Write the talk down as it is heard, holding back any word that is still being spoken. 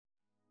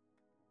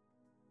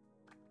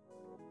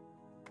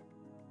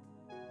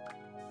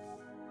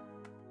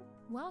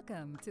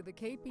Welcome to the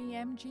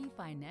KPMG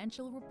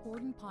Financial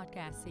Reporting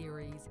Podcast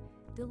Series,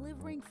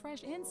 delivering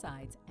fresh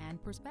insights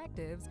and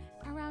perspectives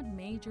around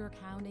major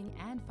accounting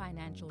and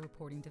financial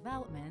reporting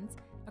developments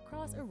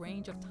across a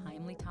range of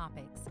timely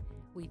topics.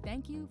 We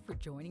thank you for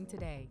joining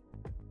today.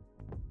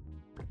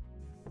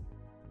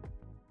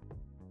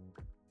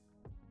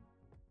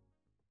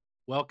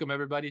 Welcome,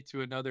 everybody,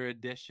 to another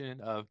edition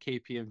of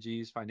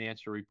KPMG's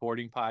Financial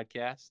Reporting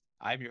Podcast.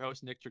 I'm your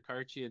host, Nick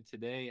Tricarci, and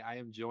today I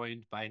am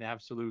joined by an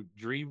absolute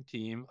dream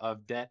team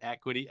of debt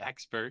equity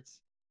experts.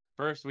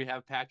 First, we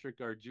have Patrick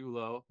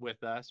Gargiulo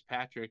with us.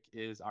 Patrick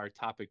is our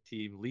topic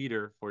team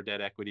leader for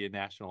debt equity and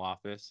national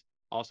office.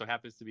 Also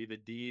happens to be the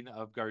dean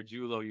of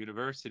Gargiulo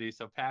University.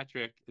 So,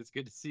 Patrick, it's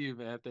good to see you,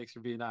 man. Thanks for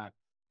being on.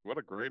 What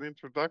a great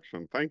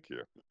introduction. Thank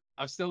you.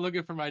 I'm still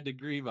looking for my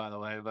degree, by the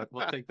way, but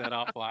we'll take that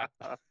offline.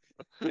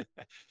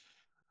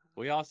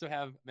 We also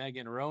have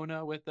Megan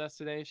Rona with us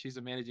today. She's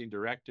a managing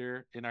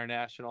director in our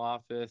national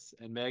office.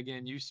 And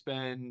Megan, you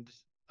spend,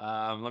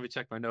 let me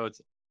check my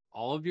notes,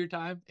 all of your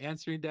time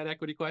answering debt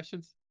equity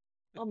questions?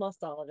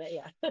 Almost all of it,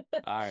 yeah.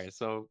 All right,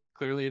 so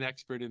clearly an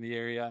expert in the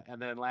area.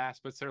 And then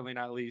last but certainly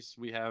not least,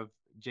 we have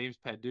James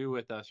Padu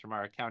with us from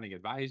our accounting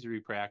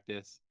advisory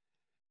practice.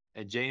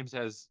 And James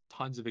has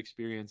tons of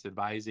experience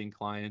advising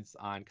clients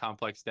on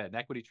complex debt and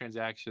equity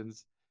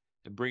transactions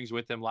and brings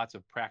with him lots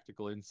of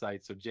practical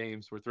insights. So,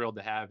 James, we're thrilled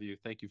to have you.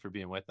 Thank you for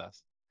being with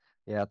us.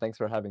 Yeah, thanks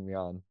for having me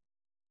on.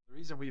 The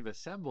reason we've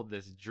assembled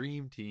this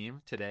dream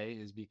team today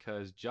is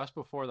because just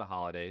before the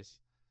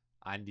holidays,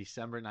 on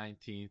December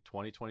 19th,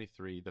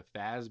 2023, the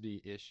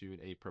FASB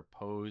issued a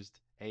proposed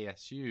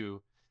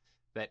ASU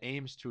that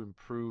aims to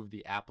improve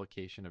the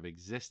application of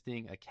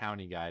existing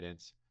accounting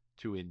guidance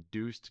to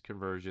induced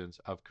conversions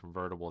of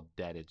convertible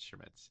debt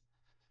instruments.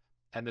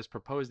 And this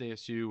proposed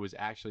ASU was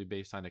actually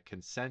based on a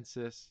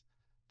consensus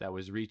that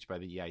was reached by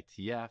the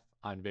EITF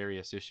on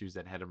various issues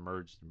that had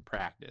emerged in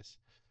practice.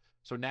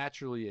 So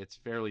naturally, it's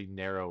fairly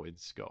narrow in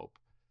scope.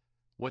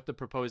 What the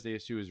proposed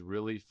ASU is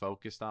really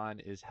focused on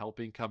is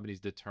helping companies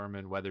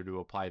determine whether to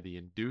apply the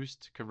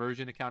induced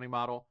conversion accounting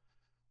model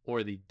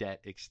or the debt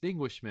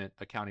extinguishment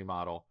accounting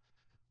model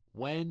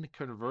when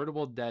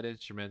convertible debt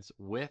instruments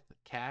with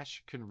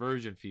cash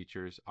conversion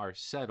features are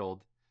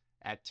settled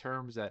at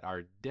terms that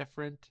are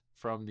different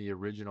from the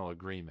original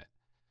agreement.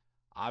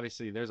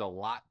 Obviously, there's a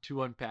lot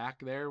to unpack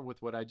there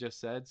with what I just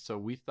said, so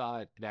we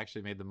thought it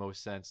actually made the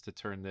most sense to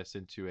turn this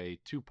into a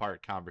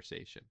two-part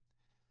conversation.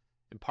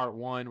 In part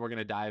one, we're going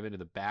to dive into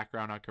the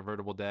background on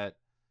convertible debt.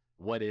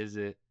 What is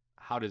it?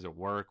 How does it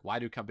work? Why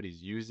do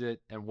companies use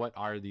it? And what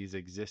are these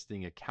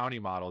existing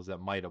accounting models that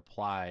might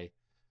apply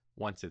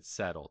once it's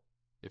settled?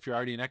 If you're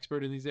already an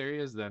expert in these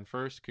areas, then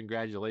first,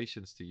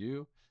 congratulations to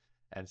you.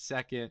 And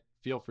second,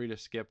 feel free to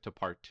skip to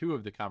part two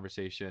of the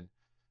conversation,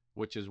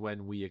 which is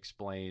when we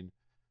explain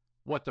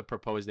what the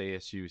proposed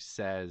ASU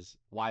says,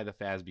 why the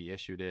FASB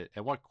issued it,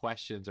 and what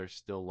questions are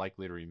still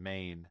likely to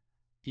remain,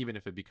 even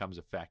if it becomes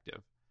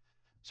effective.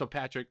 So,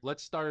 Patrick,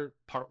 let's start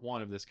part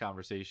one of this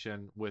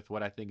conversation with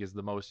what I think is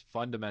the most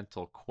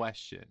fundamental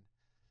question,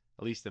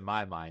 at least in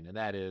my mind, and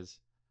that is,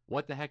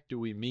 what the heck do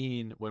we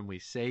mean when we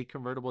say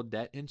convertible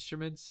debt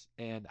instruments,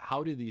 and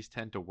how do these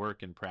tend to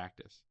work in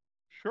practice?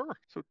 Sure.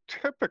 So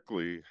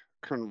typically,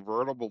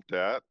 convertible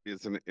debt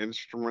is an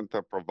instrument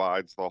that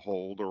provides the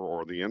holder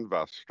or the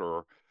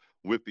investor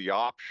with the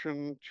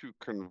option to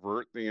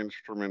convert the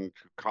instrument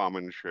to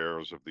common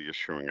shares of the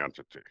issuing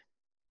entity.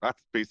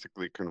 That's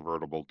basically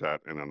convertible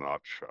debt in a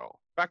nutshell.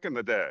 Back in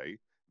the day,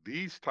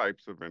 these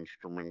types of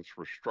instruments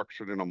were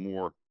structured in a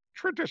more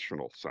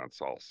traditional sense,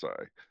 I'll say.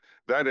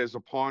 That is,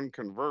 upon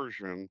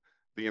conversion,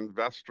 the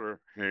investor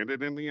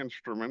handed in the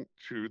instrument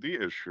to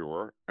the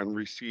issuer and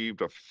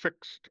received a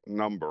fixed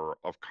number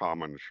of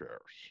common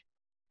shares.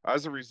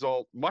 As a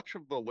result, much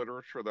of the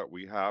literature that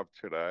we have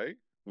today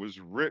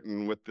was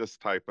written with this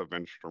type of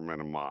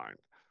instrument in mind.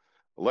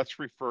 Let's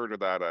refer to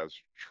that as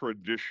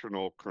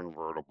traditional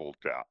convertible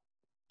debt.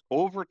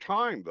 Over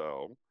time,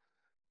 though,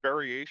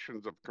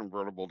 variations of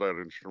convertible debt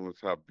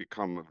instruments have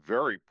become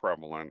very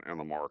prevalent in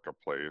the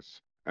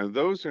marketplace, and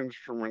those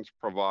instruments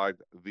provide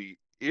the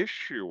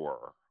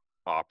issuer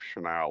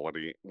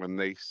optionality when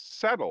they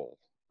settle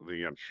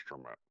the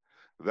instrument.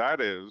 That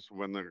is,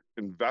 when the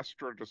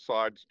investor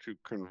decides to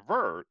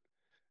convert,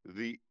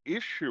 the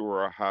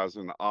issuer has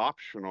an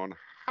option on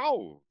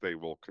how they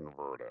will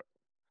convert it.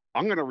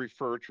 I'm going to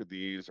refer to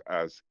these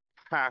as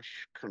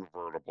cash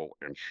convertible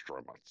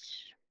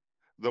instruments.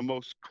 The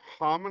most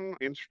common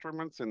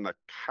instruments in the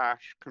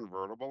cash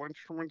convertible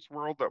instruments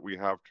world that we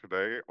have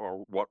today are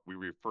what we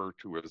refer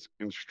to as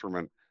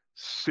instrument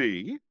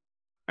C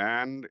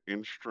and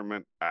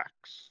instrument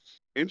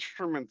X.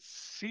 Instrument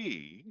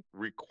C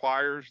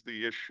requires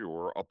the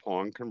issuer,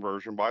 upon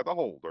conversion by the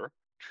holder,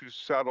 to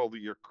settle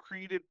the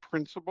accreted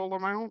principal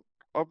amount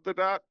of the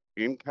debt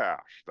in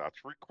cash.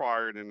 That's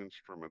required in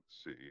instrument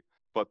C.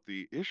 But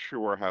the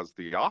issuer has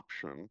the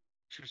option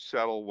to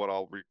settle what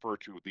I'll refer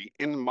to the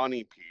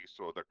in-money piece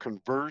or the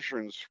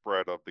conversion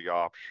spread of the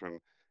option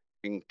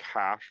in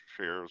cash,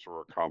 shares,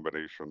 or a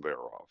combination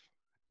thereof.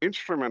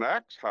 Instrument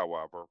X,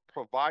 however,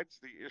 provides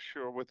the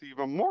issuer with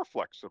even more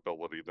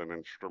flexibility than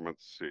Instrument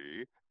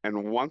C,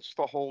 and once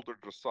the holder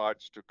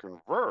decides to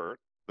convert,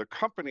 the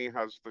company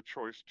has the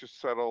choice to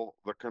settle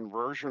the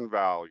conversion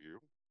value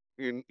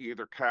in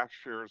either cash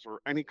shares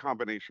or any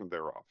combination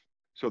thereof.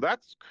 So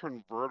that's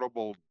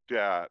convertible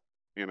debt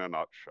in a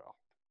nutshell.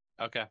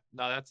 Okay.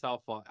 No, that's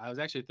helpful. I was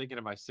actually thinking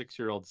of my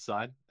 6-year-old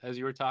son as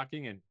you were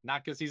talking, and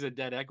not because he's a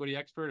debt equity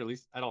expert, at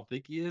least I don't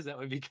think he is. That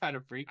would be kind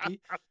of freaky.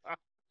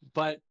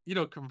 But,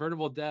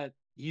 convertible debt,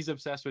 he's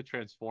obsessed with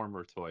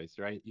Transformer toys,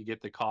 right? You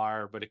get the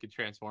car, but it could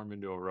transform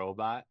into a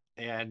robot.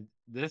 And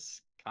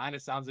this kind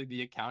of sounds like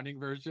the accounting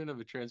version of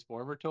a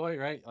Transformer toy,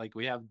 right? Like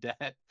we have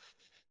debt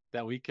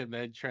that we can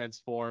then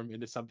transform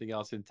into something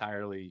else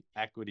entirely,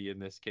 equity in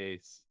this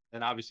case.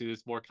 And obviously,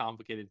 it's more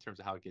complicated in terms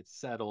of how it gets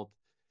settled,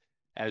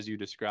 as you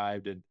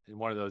described, in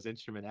one of those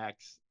Instrument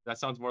X. That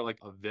sounds more like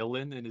a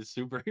villain in his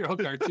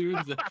superhero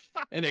cartoons,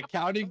 an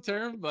accounting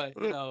term, but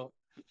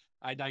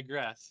I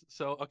digress.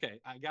 So,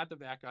 okay, I got the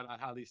background on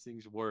how these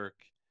things work.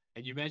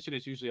 And you mentioned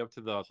it's usually up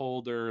to the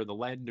holder, the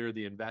lender,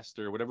 the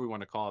investor, whatever we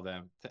want to call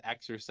them, to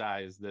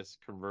exercise this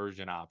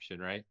conversion option,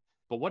 right?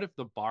 But what if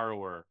the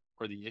borrower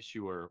or the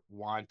issuer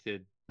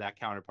wanted that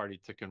counterparty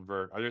to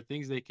convert? Are there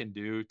things they can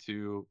do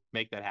to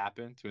make that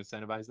happen, to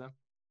incentivize them?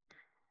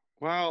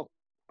 Well,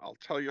 I'll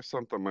tell you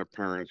something my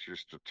parents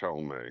used to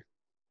tell me.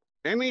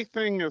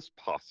 Anything is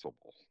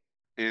possible.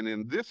 And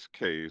in this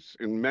case,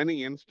 in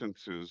many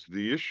instances,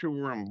 the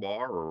issuer and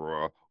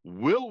borrower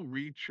will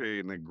reach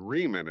an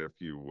agreement, if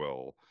you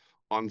will,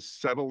 on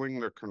settling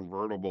the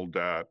convertible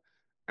debt,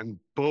 and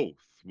both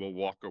will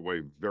walk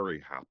away very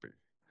happy.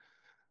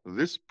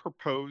 This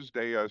proposed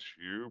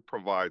ASU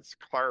provides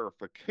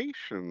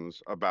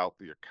clarifications about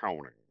the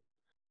accounting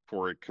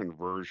for a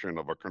conversion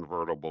of a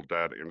convertible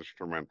debt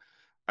instrument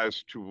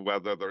as to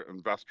whether the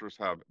investors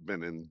have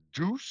been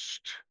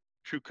induced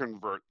to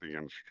convert the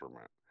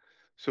instrument.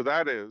 So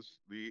that is,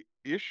 the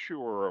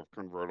issuer of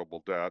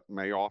convertible debt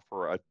may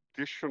offer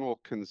additional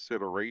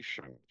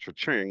consideration,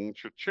 cha-ching,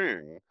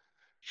 cha-ching,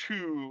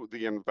 to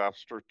the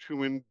investor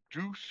to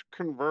induce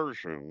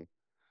conversion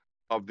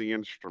of the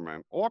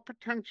instrument or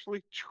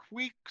potentially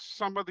tweak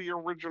some of the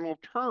original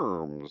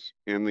terms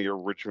in the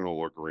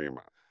original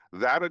agreement.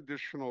 That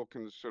additional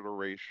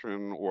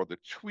consideration or the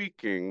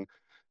tweaking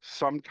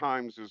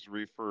sometimes is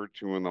referred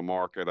to in the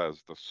market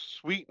as the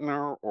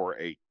sweetener or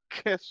a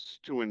kiss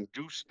to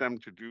induce them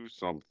to do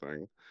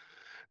something,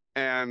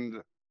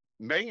 and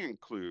may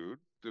include,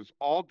 there's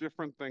all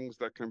different things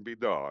that can be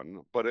done,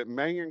 but it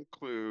may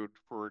include,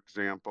 for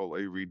example,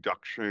 a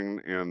reduction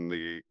in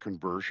the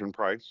conversion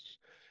price.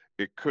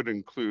 It could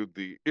include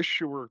the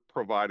issuer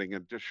providing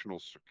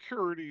additional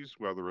securities,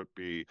 whether it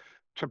be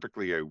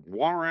typically a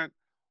warrant,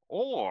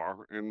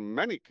 or in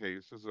many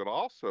cases, it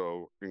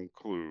also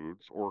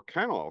includes or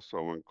can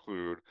also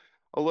include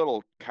a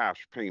little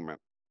cash payment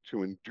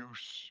to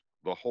induce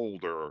the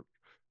holder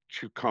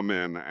to come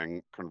in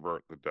and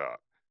convert the debt.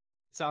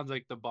 Sounds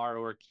like the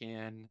borrower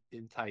can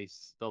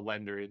entice the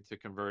lender into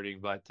converting,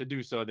 but to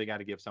do so, they got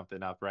to give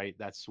something up, right?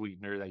 That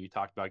sweetener that you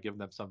talked about, giving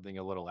them something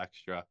a little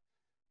extra,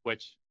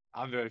 which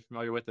I'm very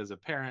familiar with as a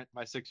parent.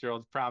 My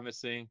 6-year-old's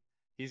promising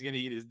he's going to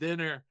eat his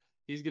dinner,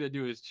 he's going to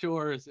do his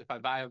chores if I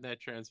buy him that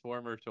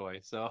Transformer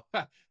toy. So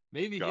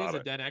maybe he is Got a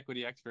it. debt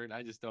equity expert.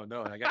 I just don't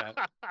know. And I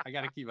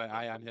gotta keep my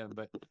eye on him.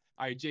 But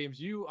all right, James,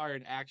 you are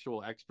an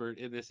actual expert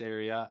in this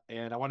area,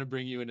 and I want to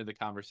bring you into the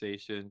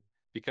conversation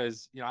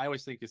because I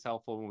always think it's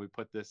helpful when we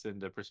put this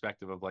into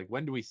perspective of like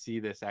when do we see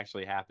this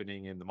actually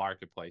happening in the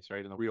marketplace,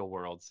 right, in the real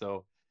world.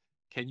 So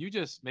can you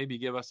just maybe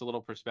give us a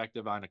little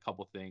perspective on a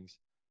couple things?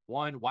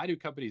 One, why do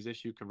companies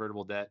issue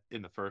convertible debt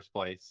in the first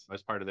place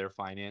as part of their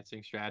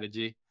financing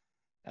strategy?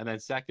 And then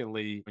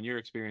secondly, in your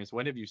experience,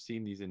 when have you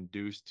seen these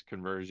induced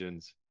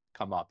conversions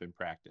come up in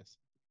practice?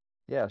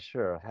 Yeah,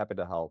 sure. Happy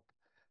to help.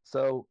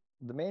 So,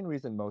 the main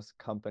reason most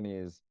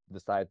companies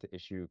decide to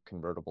issue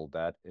convertible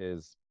debt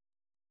is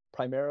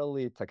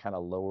primarily to kind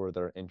of lower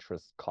their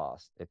interest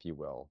cost, if you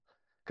will.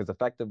 Because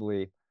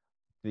effectively,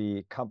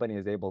 the company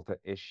is able to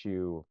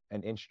issue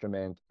an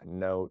instrument, a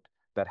note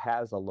that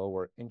has a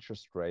lower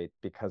interest rate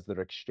because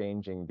they're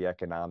exchanging the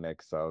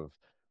economics of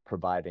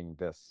providing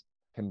this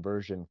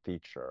conversion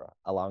feature,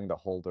 allowing the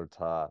holder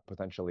to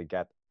potentially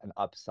get an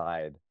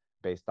upside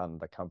based on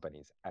the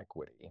company's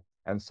equity.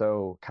 And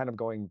so, kind of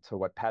going to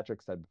what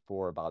Patrick said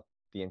before about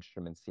the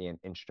Instrument C and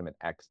Instrument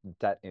X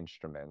debt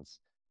instruments,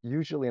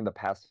 usually in the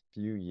past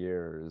few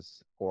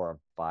years or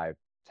 5,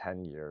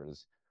 10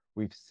 years,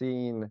 we've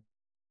seen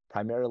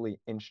primarily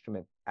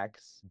Instrument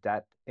X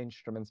debt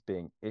instruments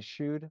being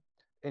issued.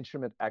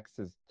 Instrument X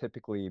is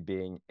typically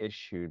being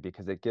issued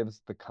because it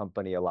gives the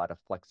company a lot of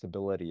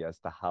flexibility as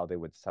to how they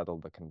would settle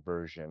the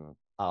conversion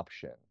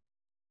option.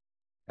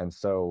 And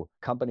so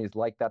companies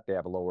like that, they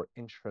have a lower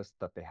interest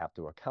that they have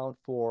to account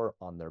for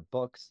on their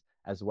books,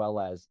 as well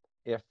as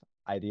if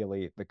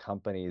ideally the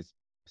company's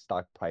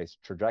stock price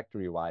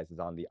trajectory wise is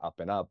on the up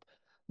and up,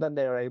 then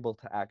they're able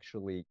to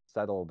actually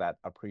settle that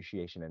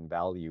appreciation in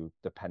value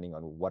depending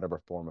on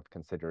whatever form of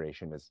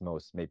consideration is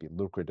most maybe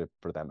lucrative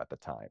for them at the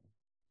time.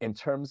 In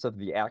terms of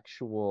the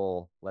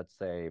actual, let's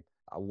say,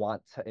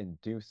 want to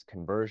induce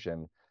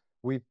conversion,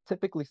 we've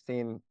typically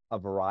seen a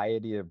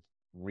variety of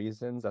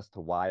reasons as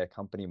to why a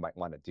company might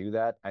want to do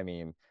that. I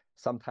mean,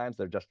 sometimes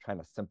they're just trying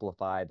to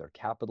simplify their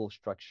capital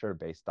structure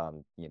based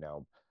on,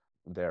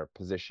 their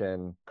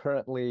position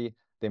currently.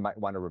 They might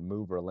want to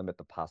remove or limit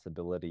the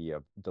possibility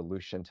of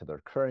dilution to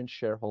their current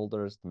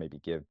shareholders to maybe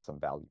give some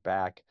value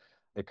back.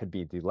 It could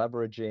be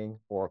deleveraging,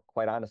 or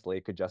quite honestly,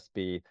 it could just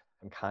be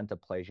in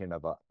contemplation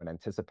of an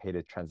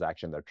anticipated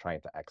transaction they're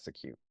trying to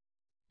execute.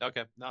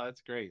 Okay, no,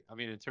 that's great. I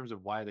mean, in terms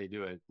of why they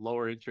do it,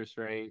 lower interest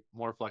rate,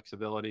 more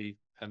flexibility,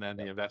 and then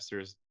the Yep.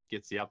 investors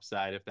gets the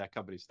upside if that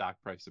company's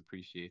stock price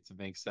appreciates. It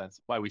makes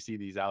sense why we see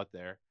these out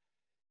there.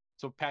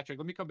 So, Patrick,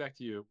 let me come back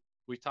to you.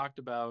 We talked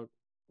about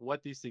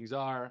what these things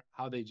are,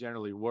 how they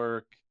generally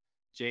work.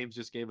 James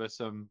just gave us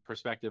some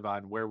perspective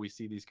on where we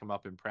see these come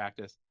up in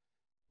practice.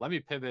 Let me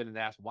pivot and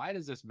ask, why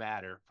does this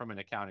matter from an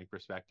accounting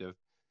perspective?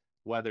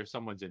 Whether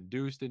someone's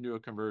induced into a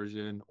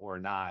conversion or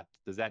not,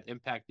 does that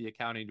impact the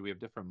accounting? Do we have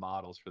different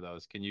models for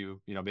those? Can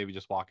you, maybe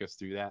just walk us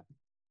through that?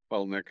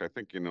 Well, Nick, I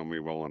think you know me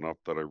well enough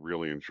that I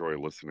really enjoy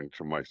listening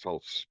to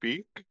myself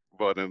speak.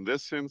 But in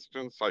this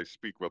instance, I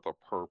speak with a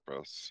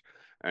purpose.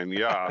 And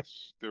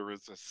yes, there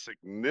is a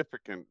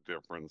significant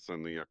difference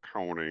in the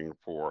accounting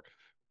for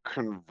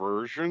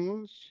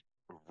conversions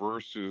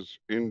versus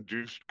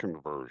induced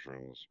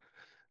conversions.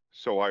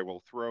 So I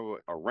will throw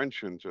a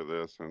wrench into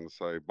this and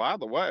say, by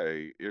the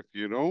way, if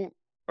you don't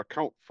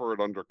account for it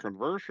under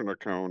conversion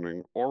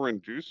accounting or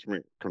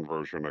inducement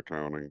conversion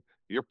accounting,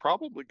 you're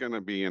probably going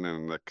to be in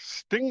an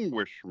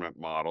extinguishment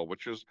model,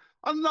 which is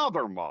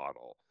another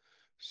model.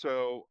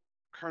 So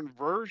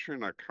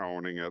conversion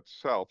accounting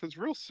itself is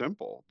real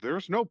simple.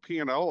 There's no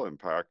P&L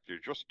impact. You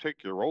just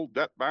take your old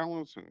debt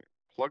balance and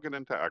plug it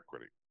into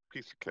equity.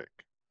 Piece of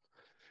cake.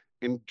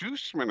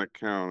 Inducement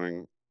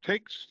accounting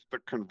takes the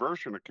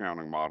conversion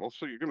accounting model,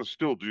 so you're going to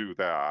still do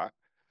that,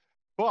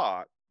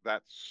 but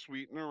that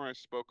sweetener I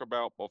spoke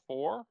about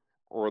before,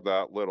 or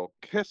that little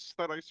kiss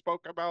that I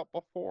spoke about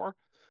before,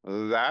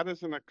 that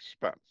is an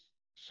expense.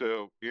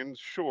 So in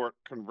short,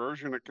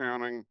 conversion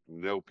accounting,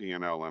 no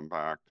P&L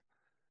impact,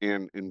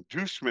 and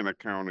inducement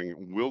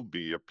accounting will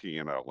be a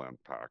P&L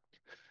impact.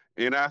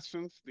 In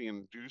essence, the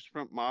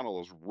inducement model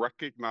is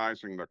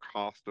recognizing the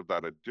cost of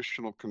that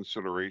additional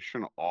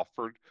consideration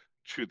offered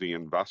to the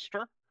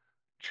investor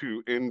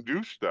to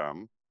induce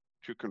them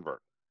to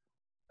convert.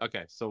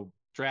 Okay, so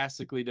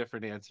drastically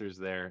different answers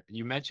there.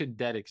 You mentioned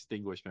debt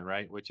extinguishment,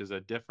 right? Which is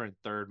a different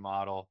third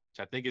model, which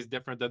I think is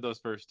different than those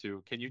first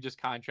two. Can you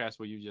just contrast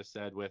what you just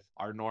said with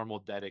our normal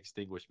debt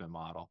extinguishment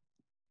model?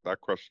 That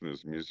question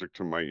is music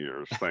to my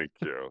ears. Thank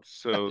you.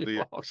 So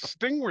the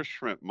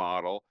extinguishment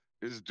model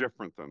is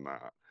different than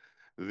that.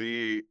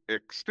 The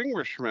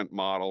extinguishment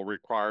model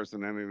requires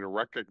an entity to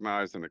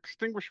recognize an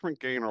extinguishment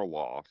gain or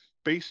loss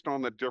based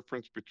on the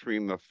difference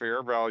between the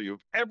fair value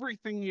of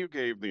everything you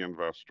gave the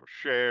investor,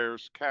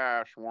 shares,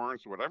 cash,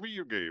 warrants, whatever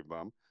you gave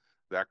them.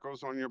 That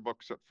goes on your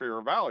books at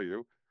fair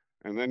value.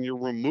 And then you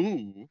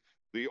remove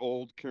the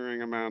old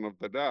carrying amount of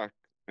the debt.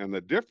 And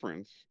the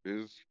difference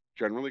is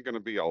generally going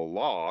to be a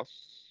loss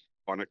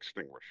on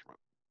extinguishment.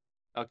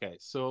 Okay,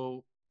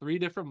 so three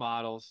different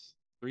models,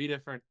 three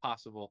different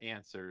possible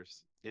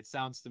answers. It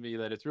sounds to me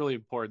that it's really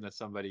important that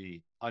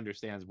somebody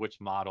understands which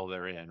model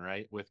they're in,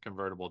 right? With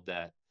convertible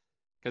debt.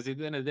 Because at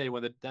the end of the day,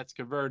 when the debt's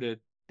converted,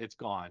 it's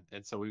gone.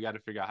 And so we've got to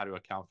figure out how to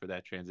account for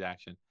that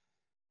transaction.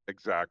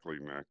 Exactly,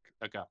 Nick.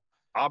 Okay.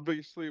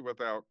 Obviously,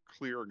 without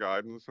clear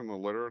guidance in the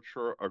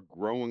literature, a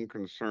growing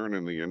concern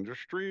in the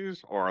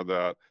industries are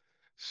that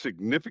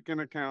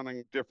significant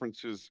accounting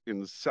differences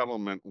in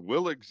settlement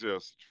will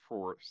exist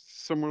for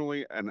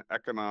similarly and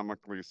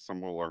economically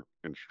similar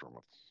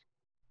instruments.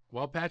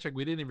 Well, Patrick,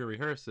 we didn't even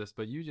rehearse this,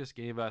 but you just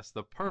gave us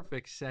the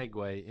perfect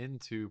segue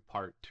into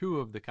part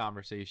two of the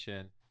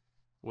conversation,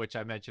 which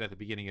I mentioned at the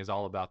beginning is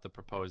all about the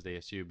proposed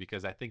ASU,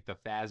 because I think the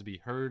FASB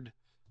heard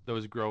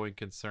those growing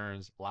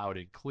concerns loud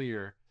and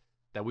clear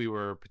that we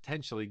were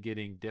potentially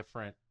getting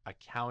different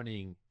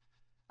accounting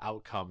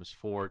outcomes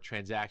for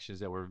transactions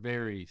that were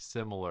very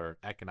similar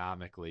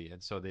economically.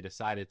 And so they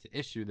decided to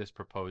issue this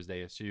proposed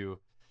ASU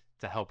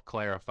to help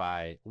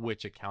clarify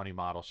which accounting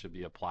model should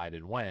be applied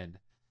and when.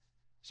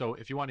 So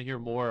if you want to hear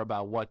more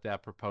about what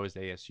that proposed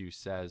ASU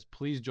says,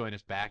 please join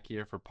us back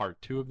here for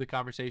part two of the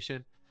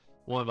conversation.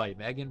 We'll invite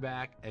Megan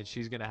back, and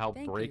she's going to help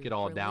break it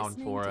all down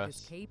for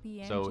us.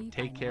 So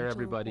take care,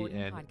 everybody,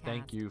 and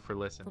thank you for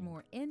listening. For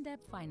more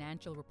in-depth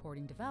financial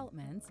reporting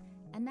developments,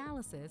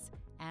 analysis,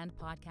 and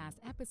podcast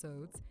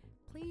episodes,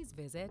 please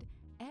visit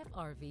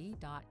frv.kpmg.us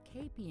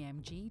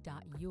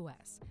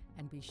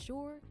and be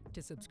sure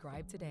to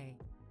subscribe today.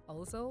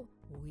 Also,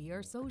 we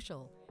are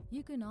social.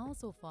 You can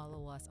also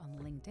follow us on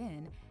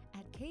LinkedIn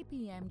at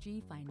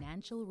KPMG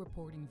Financial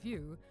Reporting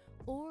View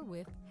or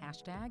with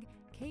hashtag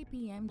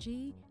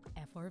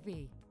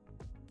KPMGFRV.